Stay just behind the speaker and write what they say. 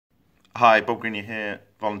Hi, Bob Greenyer here,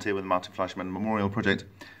 volunteer with the Martin Fleischmann Memorial Project.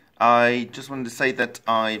 I just wanted to say that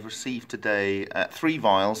I've received today 3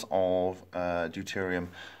 vials of deuterium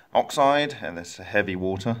oxide, and it's heavy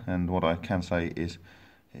water, and what I can say is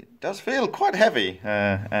it does feel quite heavy,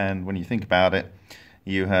 and when you think about it,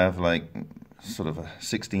 you have like sort of a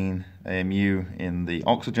 16 AMU in the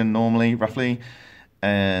oxygen normally, roughly,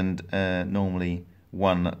 and normally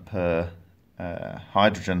 1 per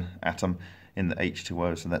hydrogen atom in the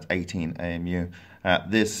H2O, so that's 18 AMU.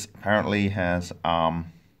 This apparently has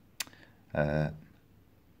obviously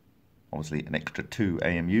an extra 2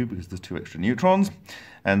 AMU because there's 2 extra neutrons,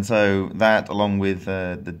 and so that, along with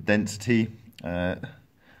the density,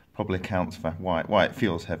 probably accounts for why it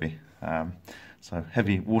feels heavy. So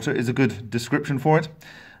heavy water is a good description for it.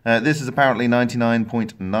 This is apparently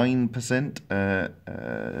 99.9%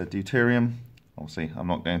 deuterium. Obviously, I'm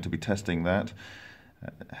not going to be testing that.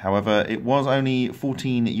 However, it was only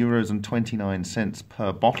 €14.29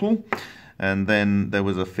 per bottle, and then there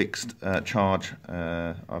was a fixed charge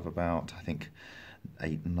of about, I think,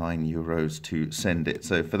 €8-9 to send it.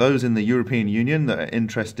 So for those in the European Union that are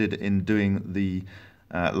interested in doing the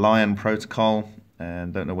Lion protocol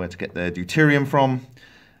and don't know where to get their deuterium from,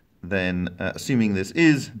 then assuming this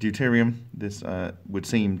is deuterium, this would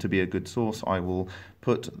seem to be a good source. I will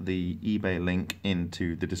put the eBay link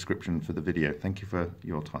into the description for the video. Thank you for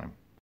your time.